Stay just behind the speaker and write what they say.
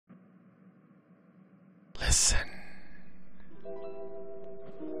Listen.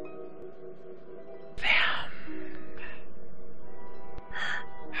 Them.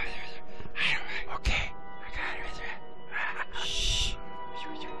 Okay, I got it. Shh.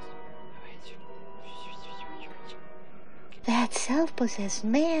 That self-possessed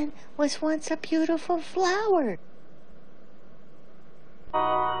man was once a beautiful flower.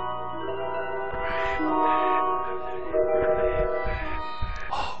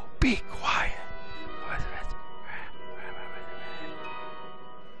 Oh, be quiet.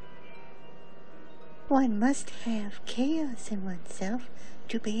 One must have chaos in oneself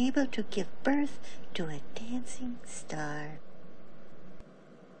to be able to give birth to a dancing star.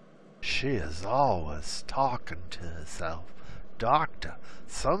 She is always talking to herself. Doctor,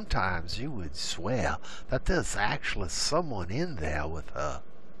 sometimes you would swear that there's actually someone in there with her.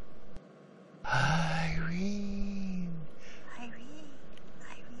 Irene. Irene,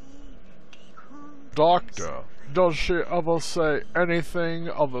 take hold. Doctor, does she ever say anything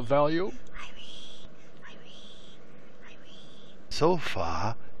of value? So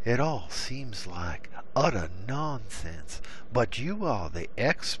far, it all seems like utter nonsense, but you are the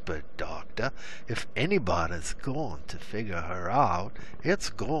expert, Doctor. If anybody's going to figure her out, it's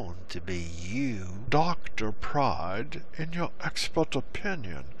going to be you. Dr. Pride, in your expert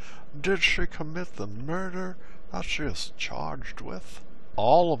opinion, did she commit the murder that she is charged with?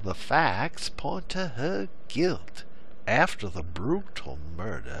 All of the facts point to her guilt. After the brutal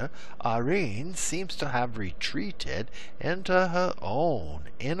murder, Irene seems to have retreated into her own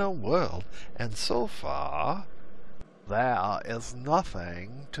inner world, and so far, there is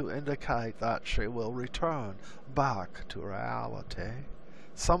nothing to indicate that she will return back to reality.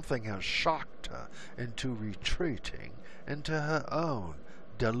 Something has shocked her into retreating into her own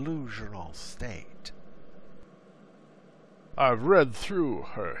delusional state. I've read through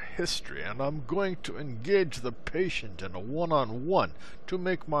her history, and I'm going to engage the patient in a one-on-one to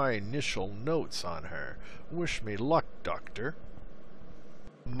make my initial notes on her. Wish me luck, Doctor.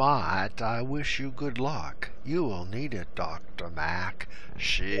 Might I wish you good luck. You will need it, Dr. Mac.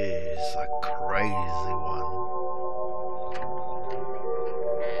 She's a crazy one.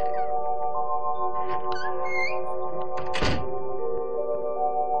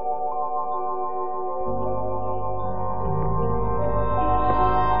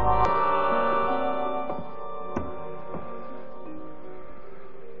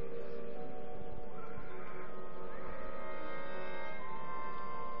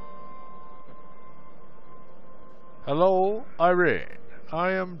 Hello, Irene.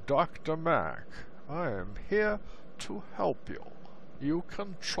 I am Dr. Mac. I am here to help you. You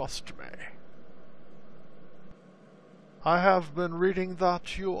can trust me. I have been reading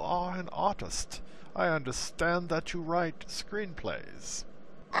that you are an artist. I understand that you write screenplays.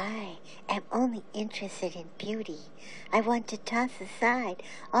 I am only interested in beauty. I want to toss aside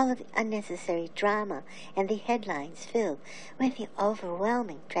all of the unnecessary drama and the headlines filled with the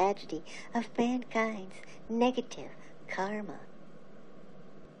overwhelming tragedy of mankind's negative karma.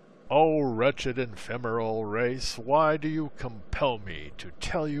 O wretched ephemeral race, why do you compel me to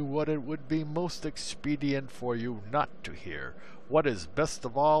tell you what it would be most expedient for you not to hear? What is best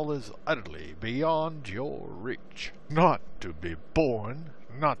of all is utterly beyond your reach. Not to be born,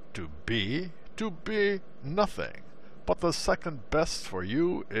 not to be nothing. But the second best for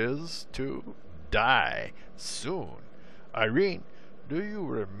you is to die soon. Irene, do you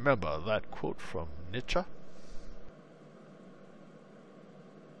remember that quote from Nietzsche?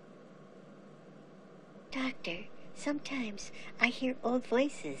 Doctor, sometimes I hear old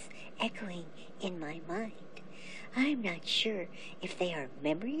voices echoing in my mind. I'm not sure if they are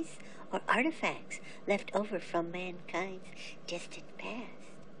memories or artifacts left over from mankind's distant past.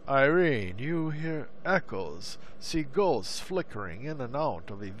 Irene, you hear echoes, see ghosts flickering in and out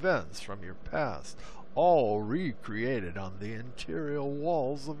of events from your past, all recreated on the interior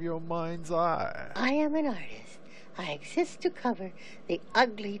walls of your mind's eye. I am an artist. I exist to cover the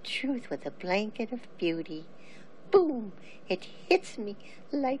ugly truth with a blanket of beauty. Boom! It hits me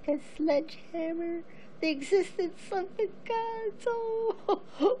like a sledgehammer. The existence of the gods.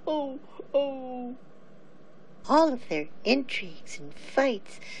 Oh. All of their intrigues and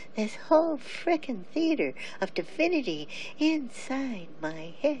fights, this whole frickin' theater of divinity inside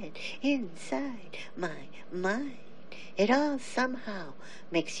my head, inside my mind. It all somehow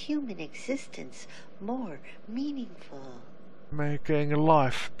makes human existence more meaningful. Making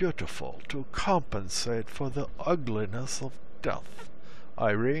life beautiful to compensate for the ugliness of death.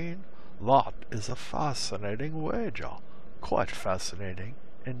 Irene, that is a fascinating wager. Quite fascinating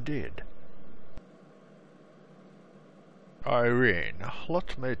indeed. Irene,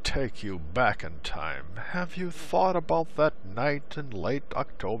 let me take you back in time. Have you thought about that night in late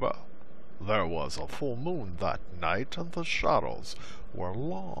October? There was a full moon that night, and the shadows were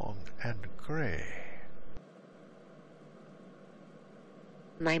long and gray.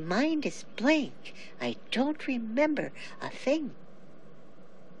 My mind is blank. I don't remember a thing.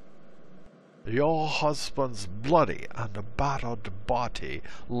 Your husband's bloody and battered body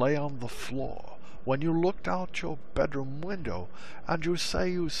lay on the floor when you looked out your bedroom window, and you say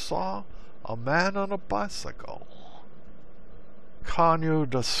you saw a man on a bicycle. Can you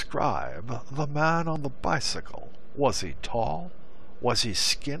describe the man on the bicycle? Was he tall? Was he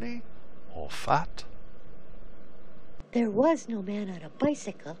skinny or fat? There was no man on a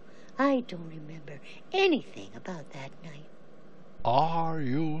bicycle. I don't remember anything about that night. Are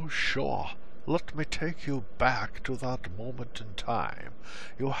you sure? Let me take you back to that moment in time.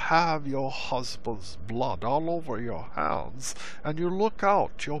 You have your husband's blood all over your hands, and you look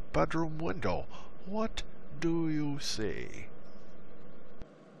out your bedroom window. What do you see?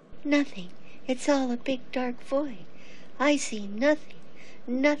 Nothing. It's all a big dark void. I see nothing.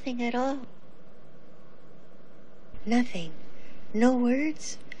 Nothing at all. Nothing. No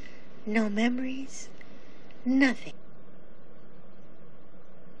words. No memories. Nothing.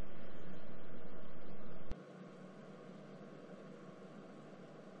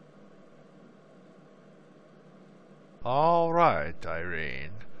 All right, Irene.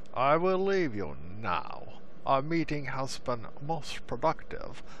 I will leave you now. Our meeting has been most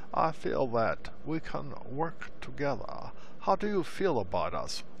productive. I feel that we can work together. How do you feel about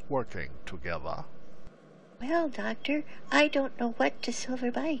us working together? Well, Doctor, I don't know what to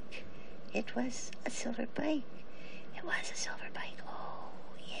silver bike. It was a silver bike. It was a silver bike. Oh,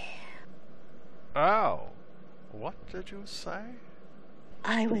 yeah. Oh, what did you say?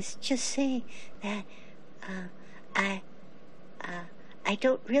 I was just saying that, I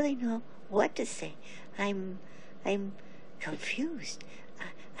don't really know what to say. I'm confused.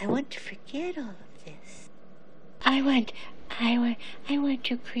 I want to forget all of this. I want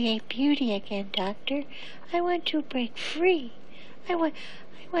to create beauty again, Doctor. I want to break free. I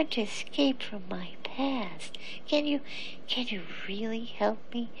want to escape from my past. Can you really help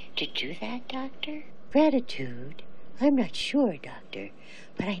me to do that, Doctor? Gratitude? I'm not sure, Doctor,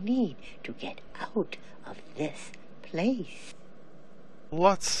 but I need to get out of this place.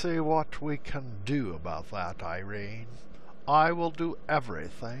 Let's see what we can do about that, Irene. I will do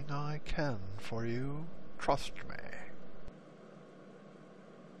everything I can for you. Trust me.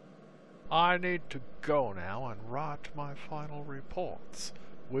 I need to go now and write my final reports.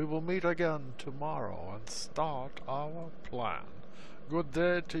 We will meet again tomorrow and start our plan. Good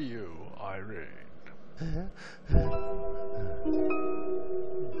day to you, Irene.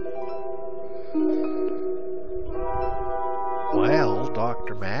 Well,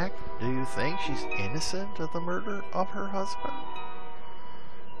 Dr. Mac, do you think she's innocent of the murder of her husband?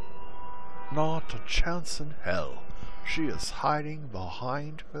 Not a chance in hell. She is hiding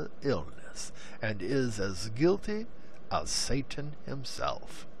behind her illness and is as guilty as Satan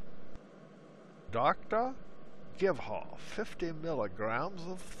himself. Doctor, give her 50 milligrams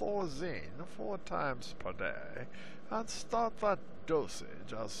of Thorazine 4 times per day and start that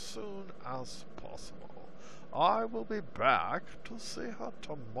dosage as soon as possible. I will be back to see her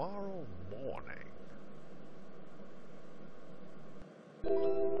tomorrow morning.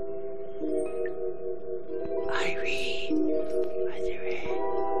 Irene, where's Irene?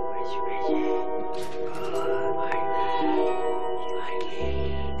 Where's Richard? Oh, Irene.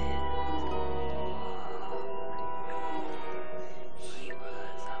 He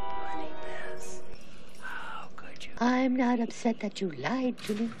was a bloody mess. How could you? I'm not upset that you lied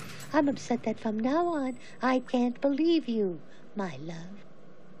to me. I'm upset that from now on, I can't believe you, my love.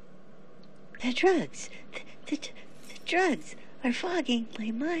 The drugs, the drugs are fogging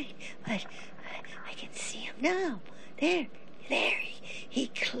my mind, but I can see him now. There, he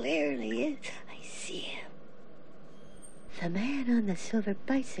clearly is. I see him. The man on the silver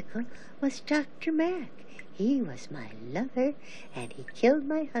bicycle was Dr. Mac. He was my lover, and he killed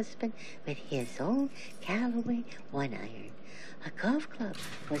my husband with his own Callaway 1-iron. A golf club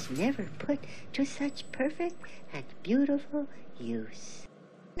was never put to such perfect and beautiful use.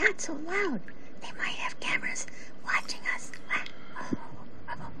 Not so loud. They might have cameras watching us.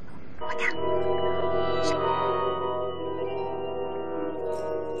 Look out.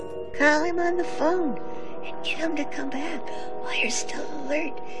 Call him on the phone and get him to come back while you're still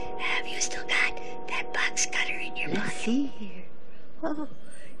alert. Have you still got that box cutter in your pocket? Let's see here. Oh,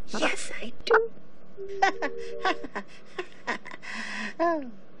 yes, I do.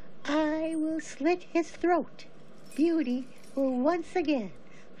 Oh, I will slit his throat. beauty will once again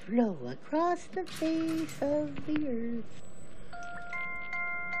flow across the face of the earth.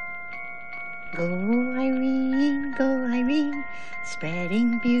 Go Irene,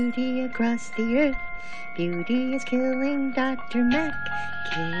 spreading beauty across the earth. Beauty is killing Dr. Mac,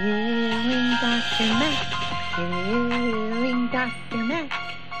 killing Dr. Mac, killing Dr. Mac.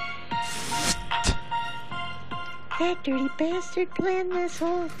 That dirty bastard planned this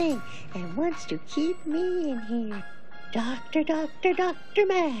whole thing and wants to keep me in here. Dr.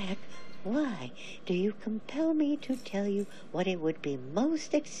 Mac, why do you compel me to tell you what it would be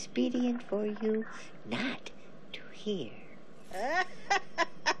most expedient for you not to hear?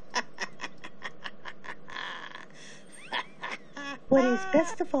 What is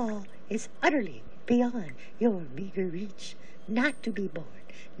best of all is utterly beyond your meager reach. Not to be born,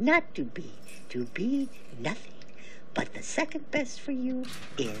 not to be nothing. But the second best for you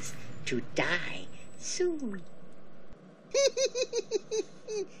is to die soon.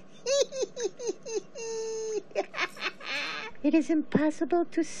 It is impossible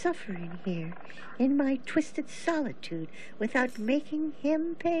to suffer in here, in my twisted solitude, without making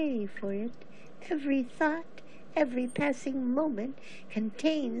him pay for it. Every thought, every passing moment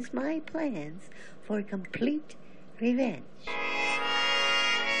contains my plans for complete revenge.